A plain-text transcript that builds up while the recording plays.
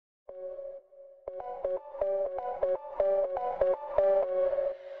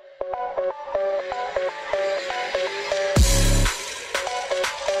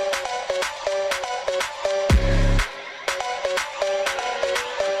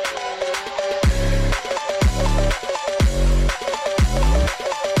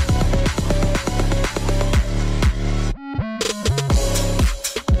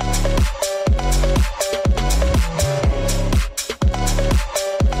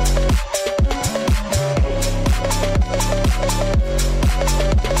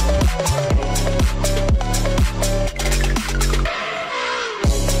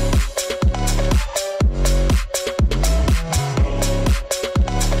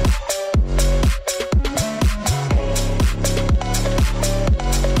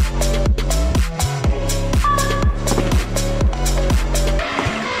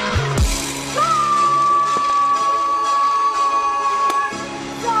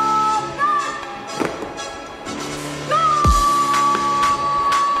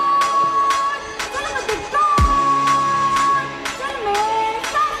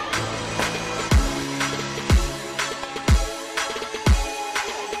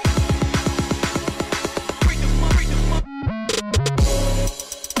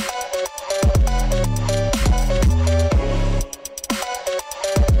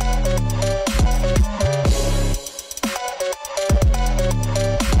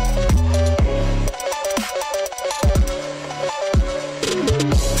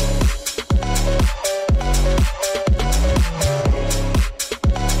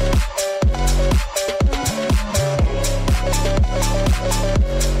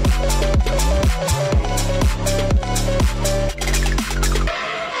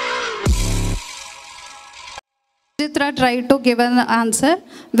Try to give an answer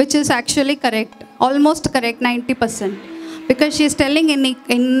which is actually correct, almost correct, 90%. Because she is telling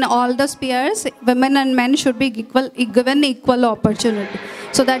in all the spheres, women and men should be given equal opportunity.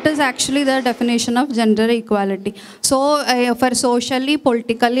 So that is actually the definition of gender equality. So for socially,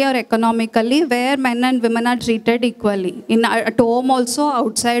 politically or economically, where men and women are treated equally. At home also,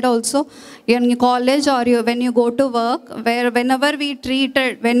 outside also, in college or when you go to work, whenever we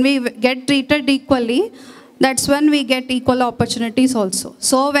get treated equally, that's when we get equal opportunities also.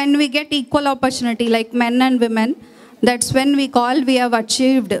 So when we get equal opportunity like men and women, that's when we have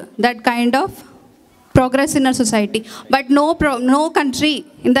achieved that kind of progress in our society. But no country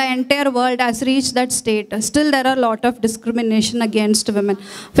in the entire world has reached that state. Still there are a lot of discrimination against women.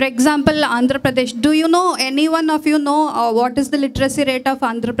 For example, Andhra Pradesh. Do you know, any one of you know what is the literacy rate of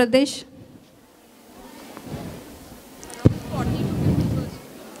Andhra Pradesh?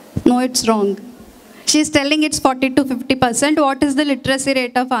 No, it's wrong. She's telling it's 40 to 50%. What is the literacy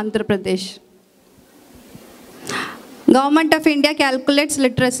rate of Andhra Pradesh? Government of India calculates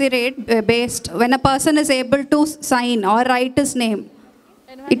literacy rate based when a person is able to sign or write his name.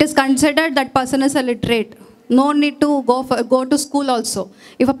 It is considered that person is a literate. No need to go to school also.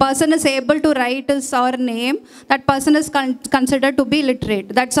 If a person is able to write his or name, that person is considered to be literate.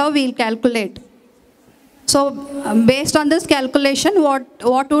 That's how we'll calculate. So based on this calculation,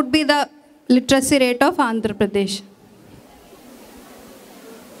 what would be the literacy rate of Andhra Pradesh?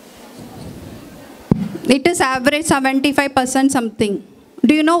 It is average 75% something.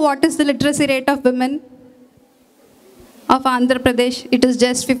 Do you know what is the literacy rate of women of Andhra Pradesh? It is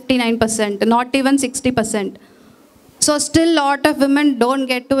just 59%, not even 60%. So still lot of women don't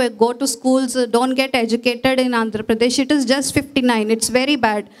get to go to schools, don't get educated in Andhra Pradesh. It is just 59. It's very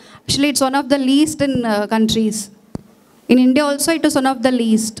bad. Actually, it's one of the least in countries. In India also, it is one of the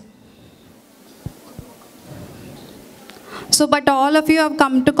least. So, but all of you have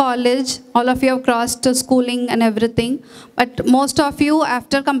come to college, all of you have crossed schooling and everything. But most of you,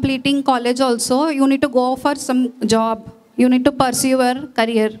 after completing college also, you need to go for some job. You need to pursue your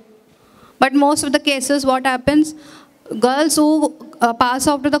career. But most of the cases, what happens, girls who pass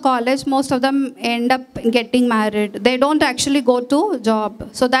out to the college, most of them end up getting married. They don't actually go to job.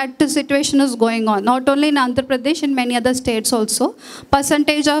 So that situation is going on. Not only in Andhra Pradesh, in many other states also.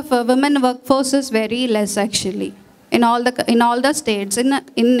 Percentage of women workforce is very less actually. In all the states in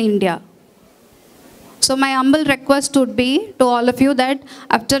India. So my humble request would be to all of you that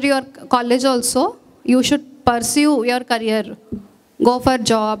after your college also, you should pursue your career. Go for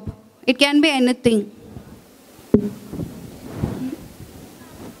job. It can be anything.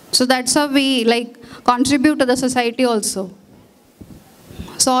 So that's how we contribute to the society also.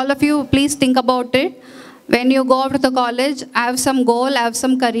 So all of you, please think about it. When you go out to the college, have some goal, have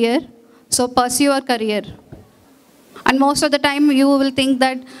some career. So pursue your career. And most of the time you will think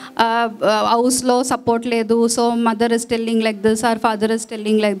that house lo support ledu, so mother is telling like this, or father is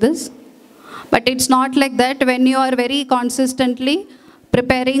telling like this. But it's not like that. When you are very consistently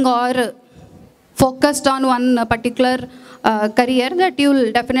preparing or focused on one particular career, that you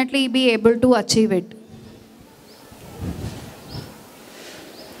will definitely be able to achieve it.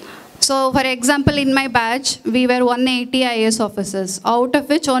 So for example, in my batch, we were 180 IAS officers, out of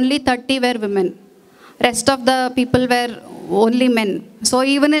which only 30 were women. Rest of the people were only men. So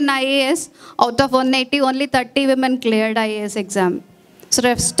even in IAS, out of 180, only 30 women cleared IAS exam. So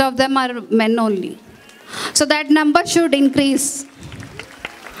rest of them are men only. So that number should increase.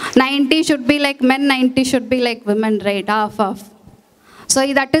 90 should be like men, 90 should be like women, right? Half.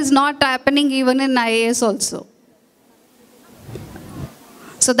 So that is not happening even in IAS also.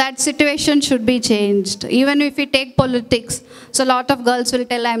 So that situation should be changed. Even if we take politics, so a lot of girls will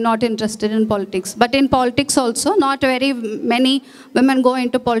tell, I'm not interested in politics. But in politics also, not very many women go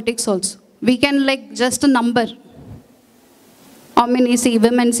into politics also. We can like just a number. How many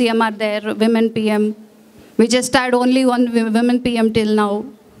women CM are there, women PM? We just had only one women PM till now.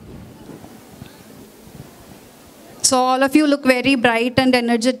 So all of you look very bright and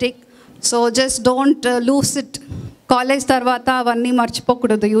energetic. So just don't lose it. College tarvata avanni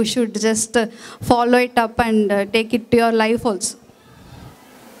marchipokudadu. You should just follow it up and take it to your life also.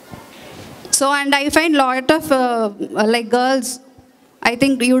 So and I find lot of like girls, I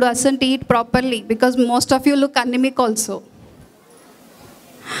think you doesn't eat properly because most of you look anemic also.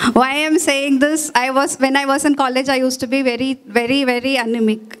 Why I am saying this, when I was in college, I used to be very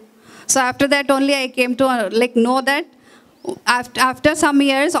anemic. So after that only I came to like know that after some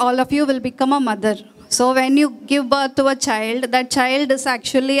years, all of you will become a mother. So when you give birth to a child, that child is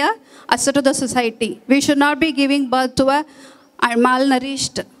actually a asset to the society. We should not be giving birth to a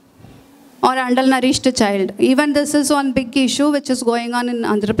malnourished or undernourished child. Even this is one big issue which is going on in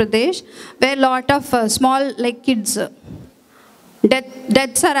Andhra Pradesh, where a lot of small like kids,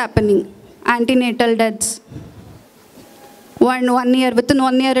 deaths are happening, antenatal deaths. One year, within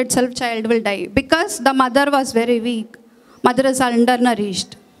 1 year itself, child will die because the mother was very weak. Mother is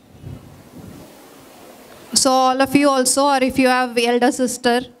undernourished. So all of you also, or if you have elder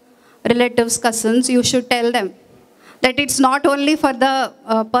sister, relatives, cousins, you should tell them that it's not only for the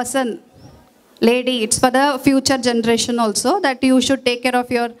person, lady, it's for the future generation also, that you should take care of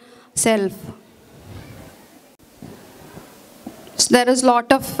yourself. So there is a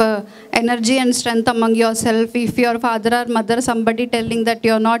lot of energy and strength among yourself. If your father or mother, somebody telling that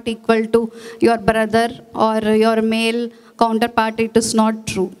you're not equal to your brother or your male counterpart, it is not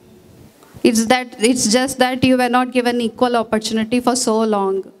true. It's just that you were not given equal opportunity for so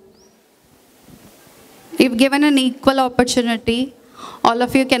long. If given an equal opportunity, all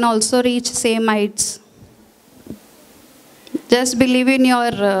of you can also reach same heights. Just believe in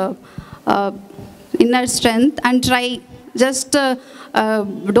your inner strength and try. Just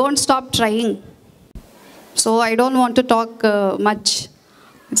don't stop trying. So I don't want to talk much.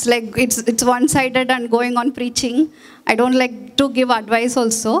 It's like it's one-sided and going on preaching. I don't like to give advice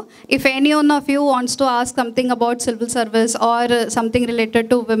also. If any one of you wants to ask something about civil service or something related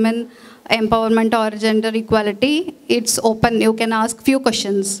to women empowerment or gender equality, it's open. You can ask few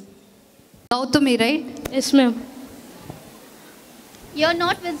questions. Now to me, right? Yes, ma'am. You're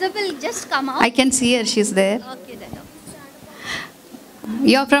not visible. Just come out. I can see her. She's there. Okay, then.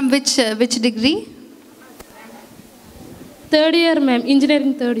 You're from which degree? Third year, ma'am.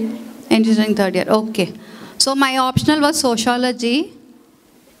 Engineering third year. Engineering third year. Okay. So my optional was sociology.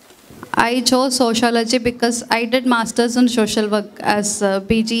 I chose sociology because I did masters in social work as a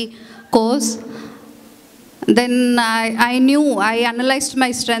PG course. Then I knew, I analyzed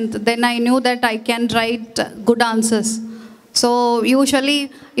my strength. Then I knew that I can write good answers. So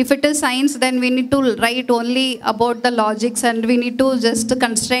usually if it is science, then we need to write only about the logics and we need to just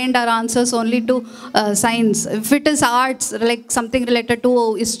constrain our answers only to science. If it is arts, like something related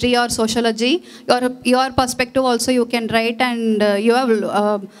to history or sociology, your perspective also you can write and you have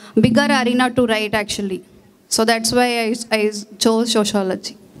a bigger arena to write actually. So that's why I chose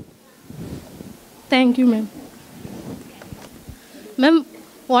sociology. Thank you, ma'am. Ma'am,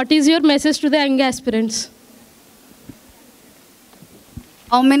 what is your message to the young aspirants?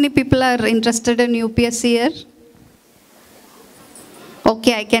 How many people are interested in UPSC here?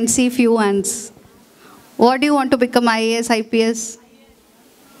 Okay, I can see few hands. What do you want to become, IAS, IPS?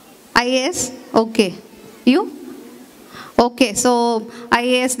 IAS? Okay. You? Okay, so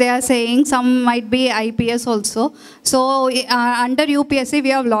IAS they are saying, some might be IPS also. So under UPSC we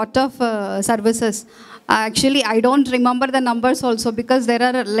have lot of services. Actually, I don't remember the numbers also because there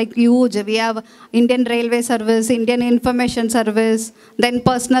are like huge. We have Indian Railway Service, Indian Information Service, then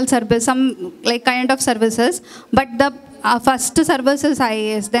personal service, some like kind of services. But the first service is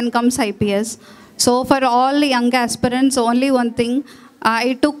IAS, then comes IPS. So for all young aspirants, only one thing,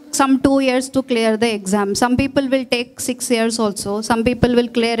 it took some 2 years to clear the exam. Some people will take 6 years also. Some people will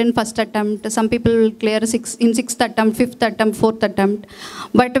clear in first attempt. Some people will clear in sixth attempt, fifth attempt, fourth attempt.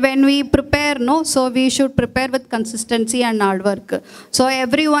 But when we prepare, no, so we should prepare with consistency and hard work. So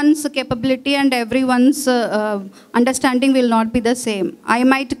everyone's capability and everyone's understanding will not be the same. I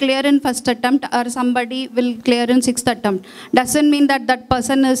might clear in first attempt or somebody will clear in sixth attempt. Doesn't mean that that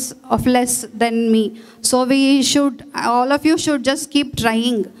person is of less than me. So we should, all of you should just keep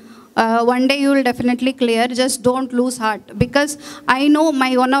trying. One day you will definitely clear. Just don't lose heart, because I know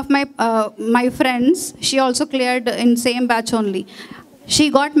one of my friends, she also cleared in same batch only. She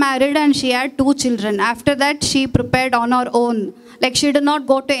got married and she had 2 children. After that, she prepared on her own. Like, she did not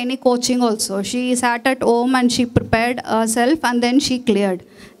go to any coaching also. She sat at home and she prepared herself and then she cleared.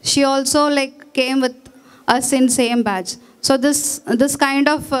 She also like came with us in same batch. So this kind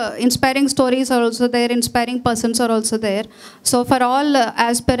of inspiring stories are also there, inspiring persons are also there. So for all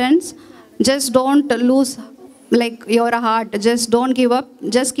aspirants, just don't lose like your heart. Just don't give up.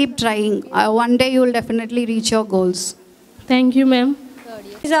 Just keep trying. One day you will definitely reach your goals. Thank you, ma'am.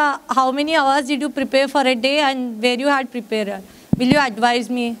 How many hours did you prepare for a day and where you had prepared? Will you advise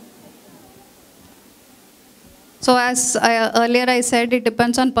me? So as earlier I said, it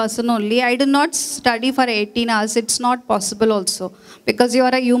depends on person only. I did not study for 18 hours. It's not possible also, because you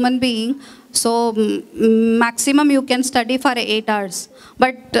are a human being. So maximum you can study for 8 hours.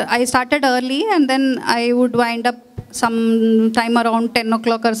 But I started early and then I would wind up some time around 10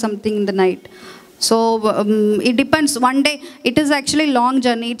 o'clock or something in the night. So it depends. One day, it is actually long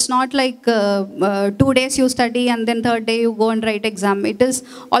journey. It's not like 2 days you study and then third day you go and write exam. It is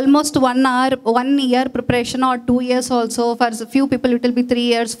almost 1 hour, 1 year preparation, or 2 years also. For a few people it will be 3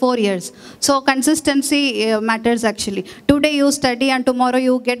 years, 4 years. So consistency matters actually. Today you study and tomorrow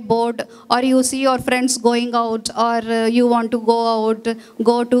you get bored, or you see your friends going out, or you want to go out,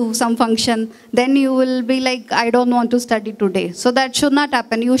 go to some function. Then you will be like, I don't want to study today. So that should not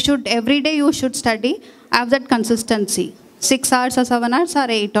happen. You should, every day you should study. Have that consistency. 6 hours or 7 hours or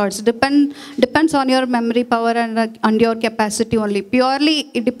 8 hours. Depends on your memory power and on your capacity only.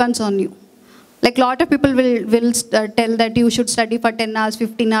 Purely it depends on you. Like lot of people will tell that you should study for 10 hours,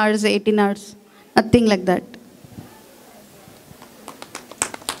 15 hours, 18 hours. Nothing like that.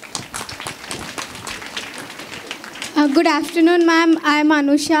 Good afternoon, ma'am. I am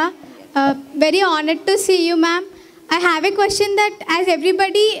Anusha. Very honored to see you, ma'am. I have a question that as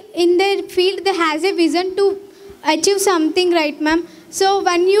everybody in their field, they has a vision to achieve something, right, ma'am? So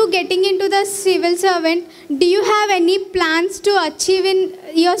when you getting into the civil servant, do you have any plans to achieve in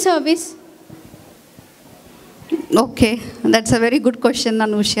your service? Okay, that's a very good question,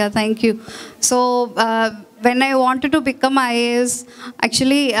 Anusha. Thank you. So when I wanted to become IAS,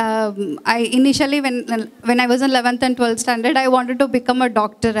 actually, I initially when I was in 11th and 12th standard, I wanted to become a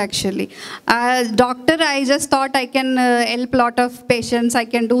doctor actually. Doctor, I just thought I can help a lot of patients, I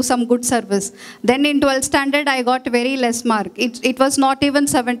can do some good service. Then in 12th standard, I got very less mark. It was not even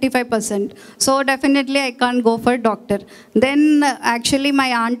 75%. So definitely I can't go for doctor. Then actually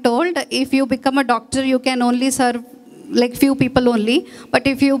my aunt told, if you become a doctor, you can only serve like few people only, but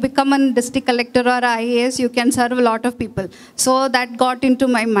if you become a district collector or IAS, you can serve a lot of people. So that got into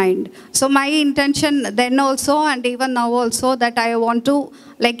my mind. So my intention then also and even now also, that I want to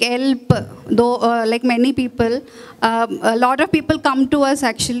like help though like many people. A lot of people come to us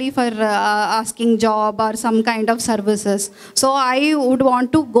actually for asking job or some kind of services. So I would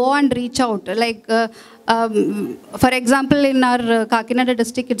want to go and reach out, like for example, in our Kakinada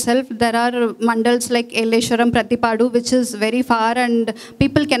district itself, there are mandals like Elleshwaram, Pratipadu, which is very far and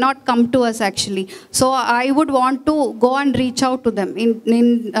people cannot come to us actually. So I would want to go and reach out to them.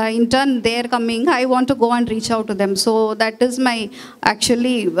 In turn, they are coming, I want to go and reach out to them. So that is my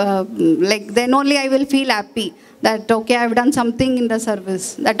actually, like then only I will feel happy that okay, I have done something in the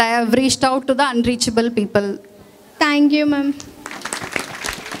service, that I have reached out to the unreachable people. Thank you, ma'am.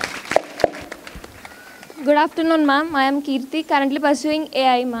 Good afternoon, ma'am. I am Kirti, currently pursuing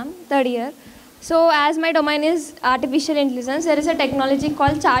AI, ma'am, third year. So as my domain is artificial intelligence, there is a technology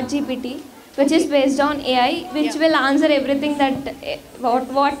called ChatGPT, which is based on AI, which will answer everything that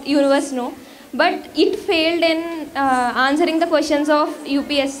what universe know. But it failed in answering the questions of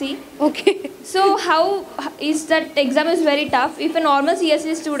UPSC. Okay. So how is that exam is very tough. If a normal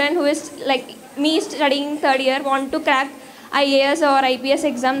CSE student who is like me studying third year want to crack IAS or IPS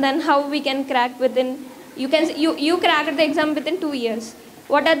exam, then how we can crack within You cracked the exam within 2 years.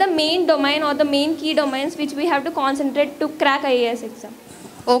 What are the main domain or the main key domains which we have to concentrate to crack IAS exam?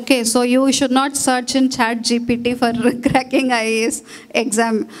 Okay, so you should not search in Chat GPT for cracking IAS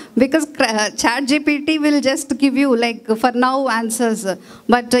exam, because Chat GPT will just give you like for now answers.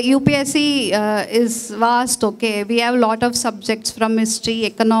 But UPSC is vast. Okay, we have a lot of subjects from history,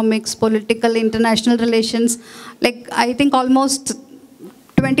 economics, political, international relations. Like I think almost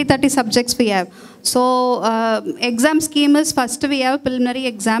 20-30 subjects we have. So exam scheme is first we have preliminary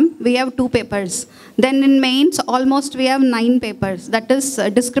exam, we have 2 papers. Then in mains almost we have 9 papers. That is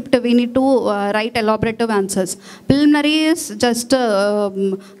descriptive, we need to write elaborative answers. Preliminary is just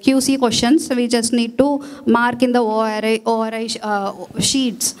QC questions, we just need to mark in the ORI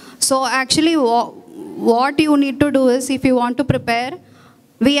sheets. So actually what you need to do is, if you want to prepare,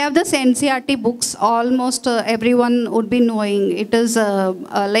 we have this NCERT books, almost everyone would be knowing. It is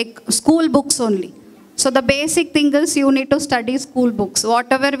like school books only. So the basic thing is you need to study school books.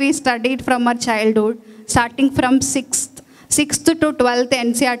 Whatever we studied from our childhood, starting from 6th to 12th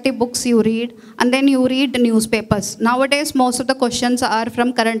NCERT books you read, and then you read newspapers. Nowadays most of the questions are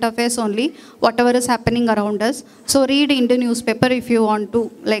from current affairs only, whatever is happening around us. So read Indian newspaper if you want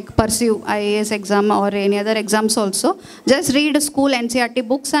to like pursue IAS exam or any other exams also. Just read school NCERT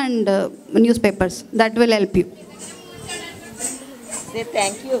books and newspapers. That will help you. Say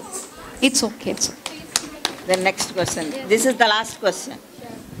thank you. It's okay. It's okay. The next question. This is the last question.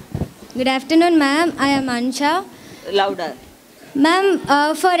 Good afternoon, ma'am. I am Ansha. Louder. Ma'am,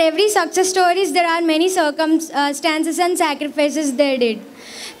 for every success stories, there are many circumstances and sacrifices they did.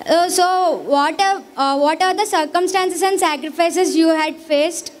 So, what are the circumstances and sacrifices you had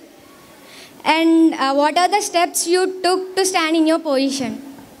faced? And what are the steps you took to stand in your position?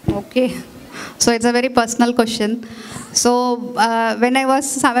 Okay. So it's a very personal question. So when I was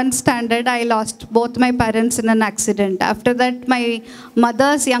 7th standard, I lost both my parents in an accident. After that, my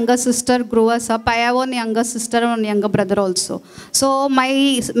mother's younger sister grew us up. I have one younger sister and one younger brother also. So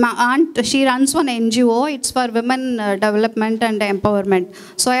my aunt, she runs one NGO. It's for women development and empowerment.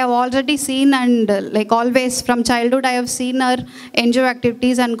 So I have already seen, and like always from childhood, I have seen her NGO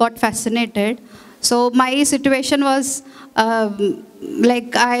activities and got fascinated. So my situation was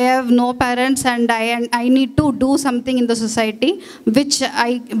like I have no parents, and I need to do something in the society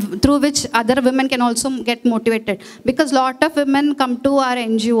through which other women can also get motivated, because lot of women come to our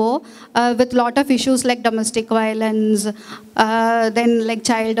NGO with lot of issues like domestic violence, then like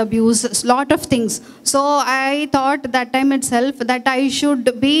child abuse, lot of things. So I thought that time itself that I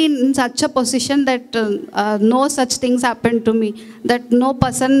should be in such a position that no such things happen to me, that no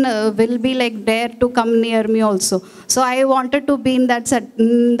person will be like dare to come near me also. So I wanted to be in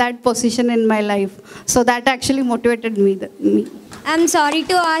that position in my life. So that actually motivated me. I'm sorry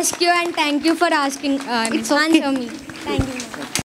to ask you, and thank you for asking. It's okay. Answer me. Thank you.